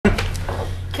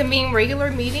Convene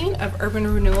regular meeting of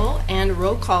Urban Renewal and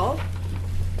roll call.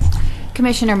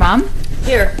 Commissioner Mum?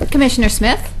 Here. Commissioner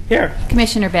Smith? Here.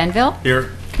 Commissioner Benville?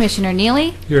 Here. Commissioner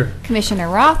Neely? Here.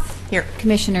 Commissioner Roth? Here.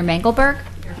 Commissioner Mengelberg?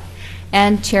 Here.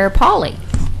 And Chair Pauley?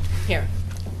 Here.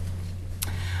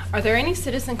 Are there any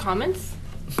citizen comments?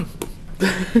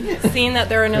 Seeing that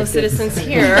there are no citizens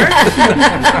here,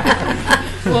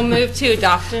 we'll move to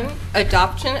adoption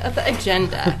of the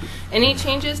agenda. Any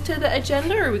changes to the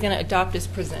agenda, or are we going to adopt as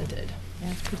presented?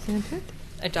 As presented.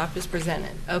 Adopt as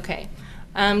presented. Okay.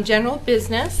 General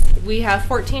business, we have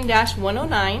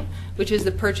 14-109, which is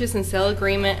the purchase and sale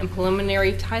agreement and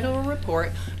preliminary title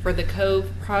report for the Cove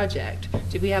project.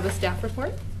 Do we have a staff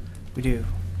report? We do.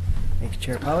 Thank you,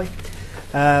 Chair Polly.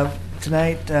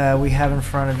 Tonight we have in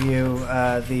front of you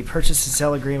the purchase and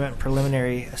sale agreement and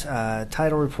preliminary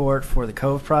title report for the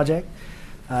Cove project.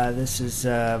 This is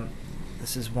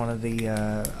one of the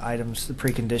items, the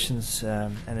preconditions,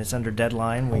 and it's under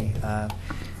deadline.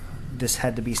 This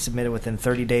had to be submitted within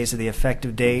 30 days of the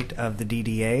effective date of the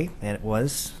DDA, and it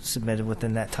was submitted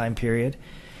within that time period.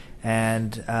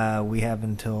 And we have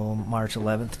until March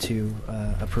 11th to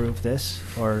approve this,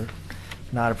 or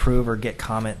not approve, or get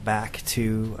comment back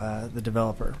to the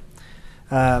developer.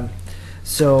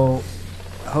 So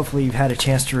hopefully you've had a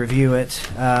chance to review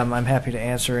it. I'm happy to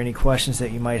answer any questions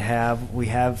that you might have. We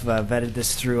have vetted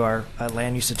this through our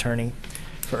land use attorney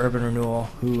for Urban Renewal,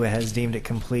 who has deemed it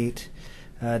complete.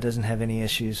 Doesn't have any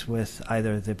issues with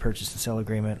either the purchase and sale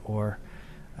agreement or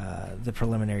the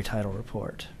preliminary title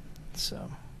report.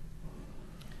 So.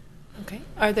 Okay.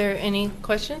 Are there any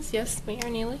questions? Yes, Mayor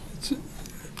Neely?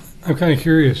 I'm kind of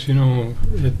curious, you know,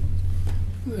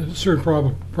 a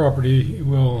certain property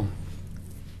will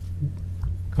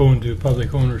go into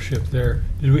public ownership there.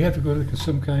 Did we have to go to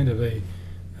some kind of a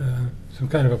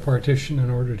partition in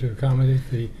order to accommodate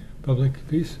the public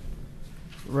piece?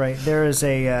 Right. There's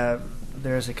a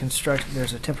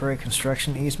temporary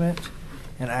construction easement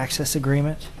and access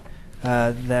agreement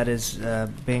that is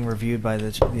being reviewed by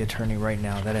the attorney right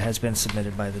now. That it has been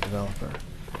submitted by the developer.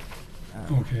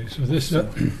 Okay, so this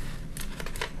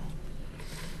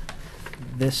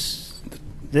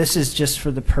this is just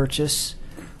for the purchase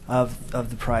of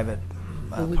the private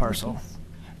parcel.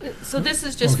 So this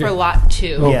is just Okay. for Lot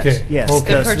 2. Okay. Yes.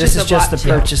 Okay. The purchase This is of just Lot the 2.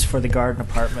 purchase for the garden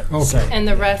apartment site. And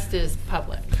the rest is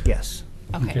public. Yes.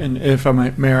 Okay. And if I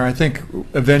might, Mayor, I think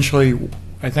eventually,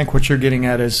 what you're getting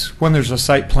at is when there's a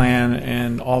site plan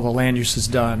and all the land use is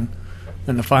done,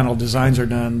 and the final designs are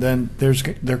done, then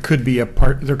there could be a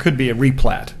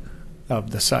replat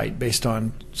of the site based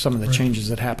on some of the changes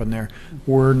that happen there.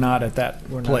 We're not at that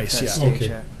place yet. Stage Okay.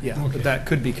 yet. Yeah, but that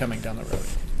could be coming down the road.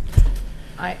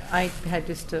 I had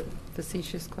just a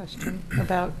facetious question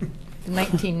about the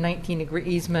 1919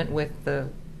 easement with the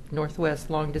Northwest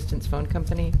Long Distance Phone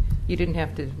Company. You didn't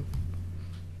have to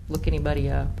look anybody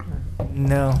up or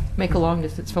No. make a long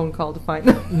distance phone call to find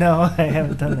them. No, I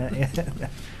haven't done that yet.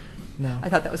 No. I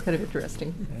thought that was kind of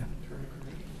interesting.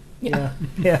 Yeah.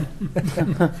 Yeah.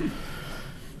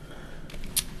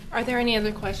 Are there any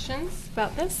other questions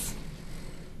about this?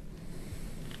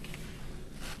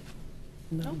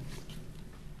 No.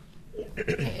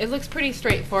 It looks pretty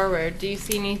straightforward. Do you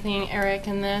see anything, Eric,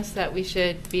 in this that we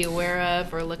should be aware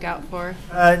of or look out for?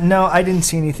 No, I didn't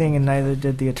see anything, and neither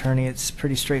did the attorney. It's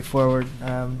pretty straightforward.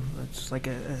 It's like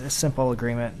a simple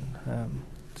agreement.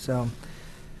 So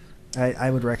I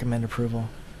would recommend approval.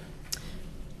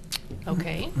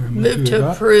 Okay. Move to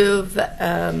approve.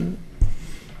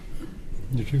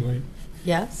 You're too late.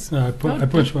 Yes. I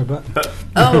punched my button.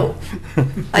 Oh,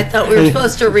 I thought we were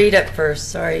supposed to read it first.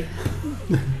 Sorry.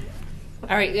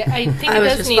 All right. I think I it was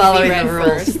does just need to be following read the rules.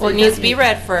 first. Well, It needs to be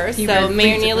read first. you So, read-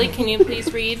 Mayor read it. Neely, can you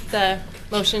please read the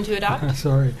motion to adopt?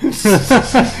 Sorry.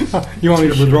 You want me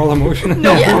to withdraw the motion?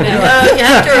 No. Yeah,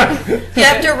 you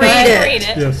have to read it. Read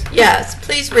it. Yes. Yes,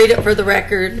 please read it for the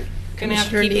record. Gonna have to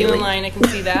Commissioner keep you in Neely. line. I can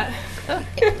see that.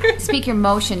 Speak your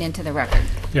motion into the record.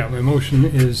 Yeah, my motion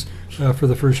is for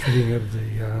the first reading of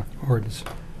the ordinance.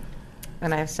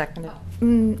 And I have seconded.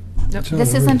 It's not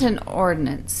This an isn't an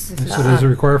ordinance. So does it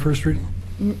require first reading?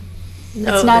 No,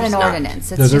 It's not there's an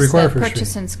ordinance. It's Does it just require a first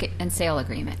purchase and sale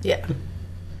agreement. Yeah. So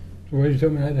why did you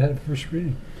tell me I had to have first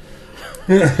reading?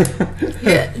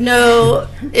 Yeah. No,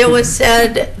 it was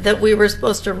said that we were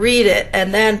supposed to read it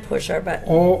and then push our button.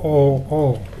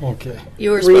 Oh, okay.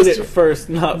 You were Read supposed it to. first,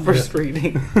 not first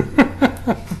reading.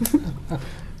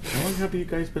 How long have you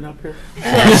guys been up here? He's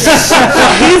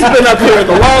been up here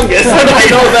the longest, and I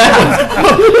know that.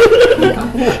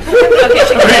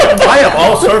 I have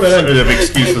all sorts of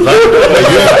excuses.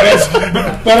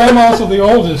 But I'm also the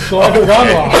oldest, so I forgot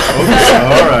a lot.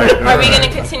 All right. Are we going to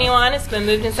continue on? It's been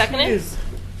moved and seconded.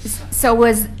 So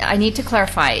I need to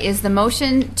clarify, is the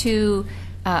motion to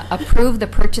approve the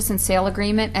purchase and sale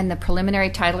agreement and the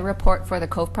preliminary title report for the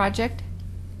Cove project?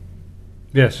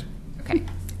 Yes. Okay.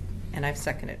 And I've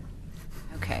seconded.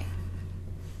 Okay.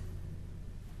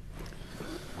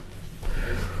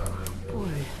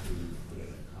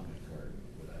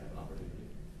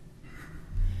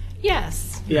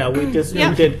 Yes. Yeah, we just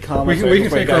Yeah. we did We comments. can, right we can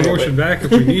before I take got our here, motion but- back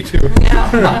if we need to.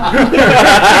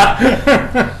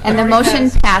 And the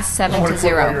motion passed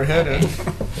 7-0. Your head in.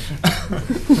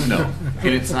 No, and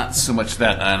it's not so much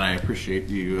that, and I appreciate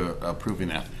you approving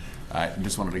that. I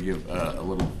just wanted to give a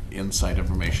little inside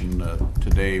information.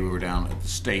 Today, we were down at the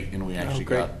state, and we actually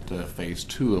great. got Phase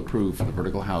 2 approved for the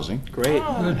vertical housing. Great.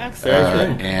 Oh,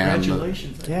 excellent. And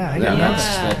Yeah, I got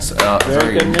that. that's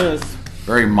Very good news.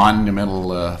 very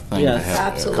monumental thing to Yes.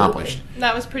 have Absolutely. accomplished.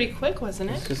 That was pretty quick, wasn't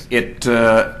it?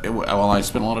 Well, I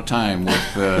spent a lot of time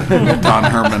with Don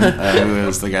Herman, who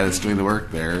is the guy that's doing the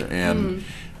work there, and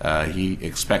he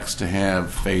expects to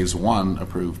have Phase 1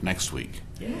 approved next week.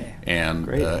 Yeah. And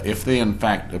Great. if they in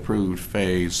fact approved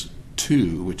Phase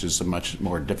 2, which is a much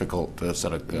more difficult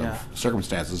set of Yeah.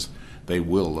 circumstances, they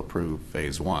will approve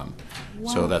Phase 1.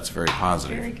 So that's very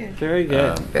positive. Very good. Very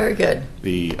good. Very good.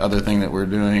 The other thing that we're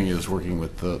doing is working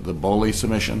with the BOLI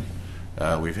submission.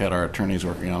 We've had our attorneys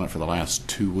working on it for the last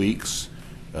 2 weeks.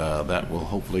 That will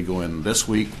hopefully go in this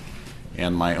week.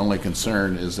 And my only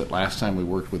concern is that last time we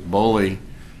worked with BOLI,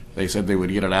 they said they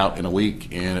would get it out in a week,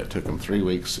 and it took them 3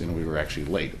 weeks, and we were actually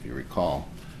late, if you recall.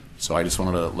 So I just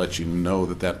wanted to let you know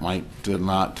that that might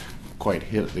not quite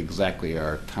hit exactly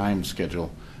our time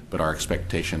schedule, but our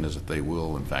expectation is that they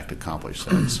will, in fact, accomplish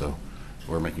that. So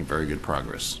we're making very good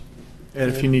progress. And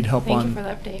if you need help Thank you on for the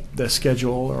update. the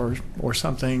schedule or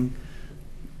something,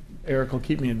 Eric will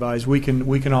keep me advised. We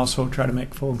can also try to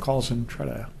make phone calls and try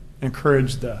to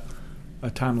encourage a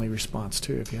timely response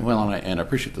too. If you have. Well, and I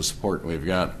appreciate the support. We've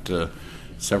got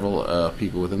several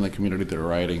people within the community that are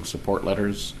writing support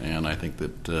letters, and I think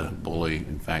that BOLI,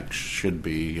 in fact, should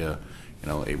be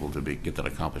able to get that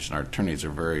accomplished. And our attorneys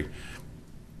are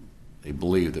they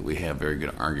believe that we have very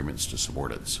good arguments to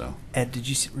support it. So, Ed, did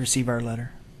you receive our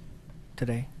letter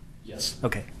today? yes.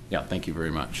 Okay. Yeah, thank you very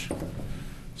much.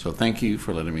 So thank you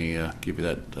for letting me give you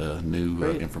that new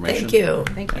Great. information. Thank you.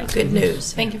 Thank you. Good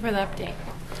news. Thank you for the update.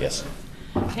 Yes.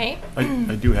 Okay.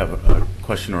 I do have a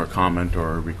question or a comment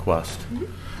or a request.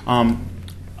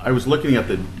 I was looking at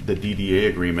the DDA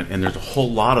agreement, and there's a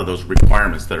whole lot of those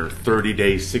requirements that are 30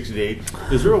 days, 60 days.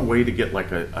 Is there a way to get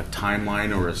like a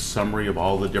timeline or a summary of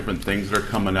all the different things that are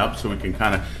coming up so we can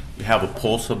kind of have a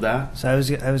pulse of that? So I was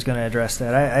going to address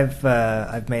that.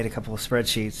 I've made a couple of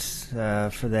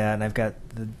spreadsheets for that, and I've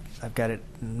got it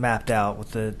mapped out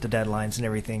with the deadlines and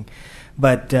everything.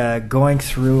 But going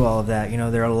through all of that,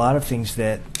 there are a lot of things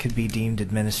that could be deemed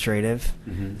administrative,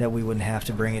 that we wouldn't have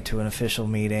to bring it to an official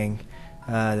meeting.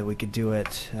 That we could do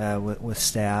it with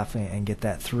staff and get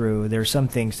that through. There are some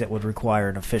things that would require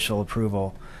an official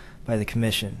approval by the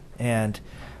commission, and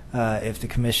if the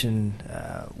commission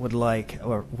would like,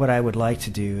 or what I would like to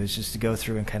do is just to go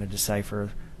through and kind of decipher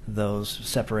those,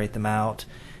 separate them out,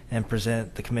 and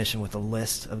present the commission with a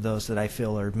list of those that I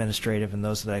feel are administrative and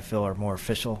those that I feel are more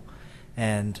official,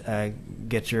 and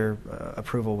get your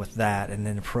approval with that, and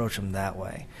then approach them that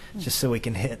way, just so we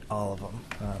can hit all of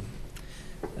them.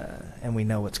 And we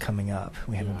know what's coming up.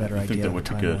 We have a better I think idea that of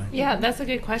the would be good. timeline. Yeah, that's a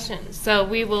good question. So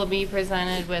we will be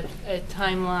presented with a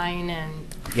timeline and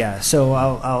Yeah, so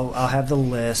I'll have the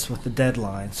list with the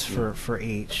deadlines for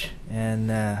each,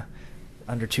 and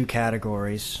under 2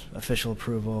 categories: official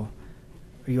approval,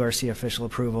 URC official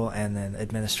approval, and then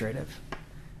administrative.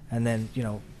 And then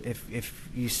if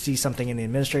you see something in the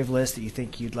administrative list that you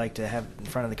think you'd like to have in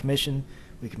front of the commission,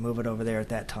 we can move it over there at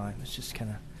that time. It's just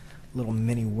kind of little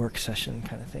mini work session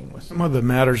kind of thing. Some of the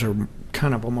matters are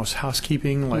kind of almost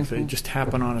housekeeping, like they just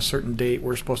happen on a certain date.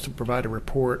 We're supposed to provide a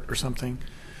report or something.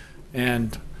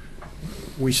 And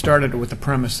we started with the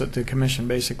premise that the commission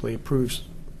basically approves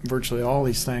virtually all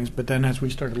these things, but then as we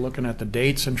started looking at the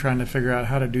dates and trying to figure out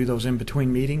how to do those in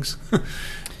between meetings,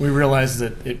 we realized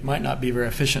that it might not be very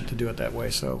efficient to do it that way.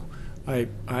 So I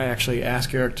actually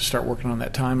asked Eric to start working on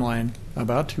that timeline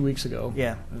about 2 weeks ago.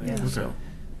 Yeah. So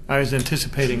I was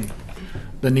anticipating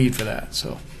the need for that.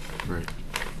 So Great.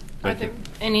 Are there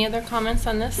any other comments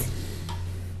on this?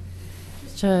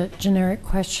 Just a generic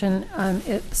question.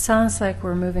 It sounds like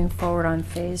we're moving forward on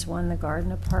Phase 1, the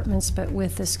garden apartments, but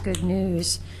with this good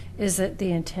news, is it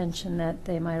the intention that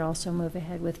they might also move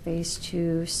ahead with Phase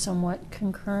 2 somewhat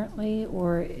concurrently,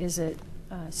 or is it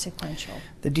sequential?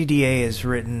 The DDA is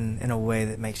written in a way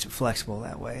that makes it flexible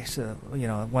that way. So,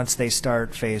 once they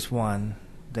start phase 1,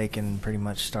 they can pretty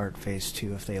much start phase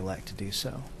 2 if they elect to do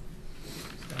so.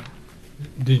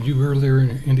 Did you earlier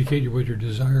indicate what your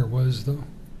desire was, though?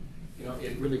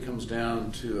 It really comes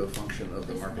down to a function of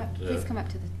the market. Please come up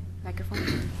to the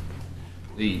microphone.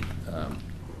 The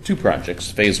two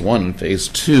projects, phase 1 and phase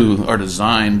 2, are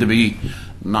designed to be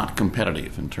not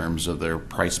competitive in terms of their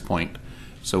price point.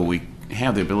 So we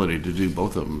have the ability to do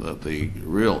both of them. The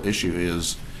real issue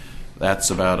is that's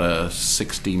about a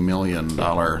 $60 million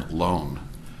loan.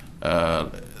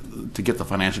 To get the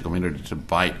financial community to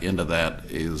bite into that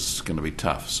is going to be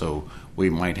tough. So we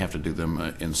might have to do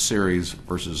them in series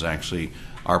versus actually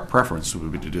our preference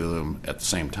would be to do them at the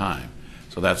same time.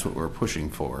 So that's what we're pushing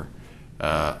for.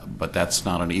 But that's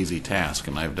not an easy task,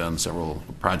 and I've done several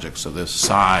projects of this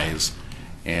size,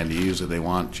 and usually they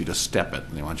want you to step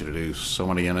it. They want you to do so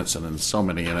many units and then so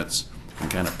many units and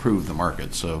kind of prove the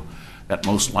market. So that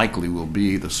most likely will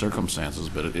be the circumstances,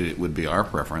 but it would be our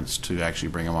preference to actually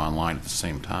bring them online at the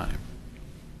same time.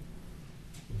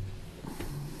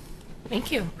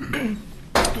 Thank you. And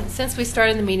since we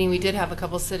started the meeting, we did have a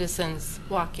couple citizens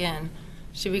walk in.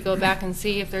 Should we go back and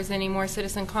see if there's any more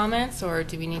citizen comments, or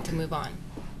do we need to move on?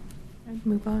 I'd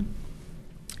move on.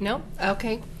 No?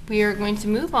 Okay. We are going to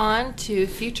move on to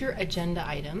future agenda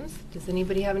items. Does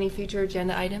anybody have any future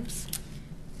agenda items?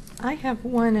 I have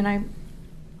one, and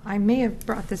I may have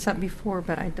brought this up before,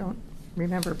 but I don't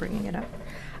remember bringing it up.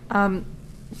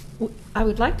 I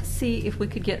would like to see if we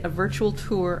could get a virtual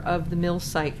tour of the mill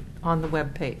site on the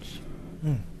web page.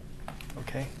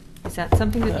 Okay. Is that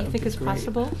something that you think is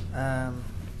possible?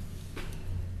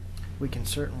 We can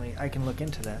certainly, I can look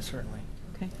into that, certainly.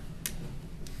 Okay.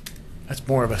 That's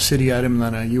more of a city item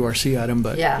than a URC item,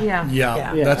 but Yeah. Yeah.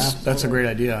 yeah, Yeah, that's a great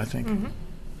idea, I think.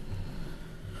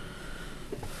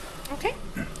 Okay.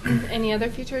 Any other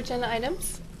future agenda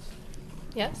items?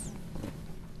 Yes?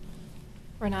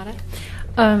 Renata?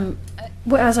 Well,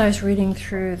 as I was reading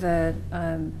through the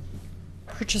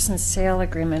purchase and sale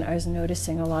agreement, I was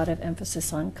noticing a lot of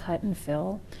emphasis on cut and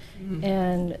fill.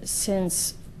 And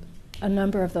since a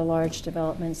number of the large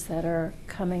developments that are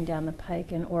coming down the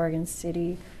pike in Oregon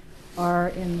City are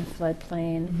in the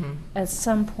floodplain, at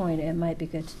some point it might be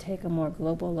good to take a more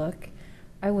global look.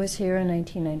 I was here in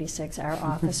 1996. Our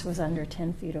office was under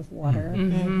 10 feet of water.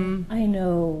 I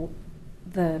know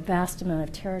the vast amount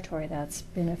of territory that's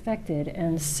been affected,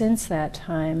 and since that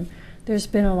time, there's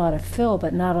been a lot of fill,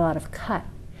 but not a lot of cut.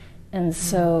 And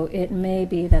so it may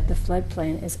be that the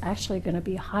floodplain is actually going to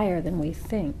be higher than we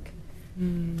think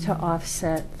to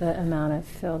offset the amount of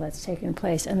fill that's taken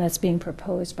place, and that's being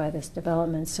proposed by this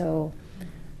development. So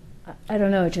I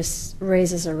don't know, it just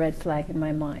raises a red flag in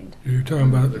my mind. You're talking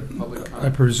about, I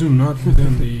presume, not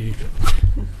within the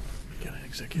Not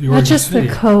Oregon just City.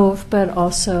 the cove, but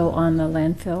also on the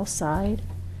landfill side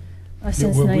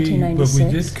since But 1996.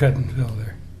 we did cut and fill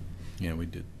there. Yeah, we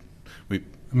did. I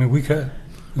mean, we cut.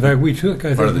 In fact, we took,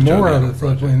 I Part of think, the more jug out handle of the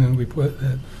floodplain than we put.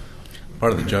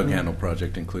 Part of the jug handle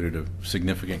project included a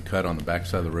significant cut on the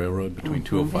backside of the railroad between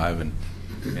 205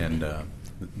 and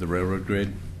the railroad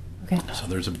grade. Okay. So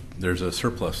there's a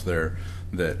surplus there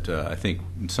that I think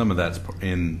some of that's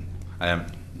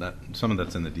some of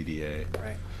that's in the DDA,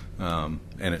 Right.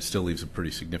 and it still leaves a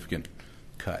pretty significant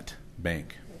cut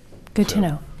bank. Good to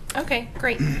know. Okay,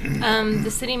 great.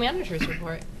 The city manager's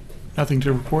report. Nothing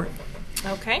to report?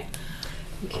 Okay.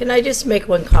 Can I just make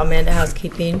one comment,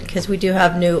 housekeeping? Because we do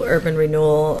have new Urban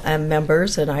Renewal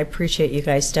members, and I appreciate you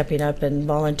guys stepping up and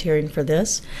volunteering for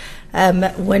this.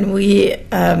 When we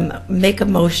make a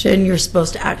motion, you're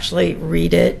supposed to actually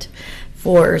read it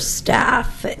for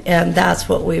staff, and that's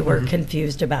what we were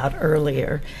confused about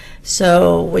earlier.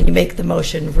 So when you make the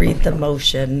motion, read the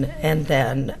motion, and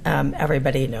then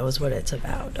everybody knows what it's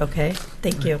about, okay?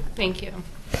 Thank you. Thank you.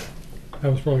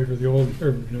 That was probably for the old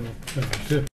urban renewal membership.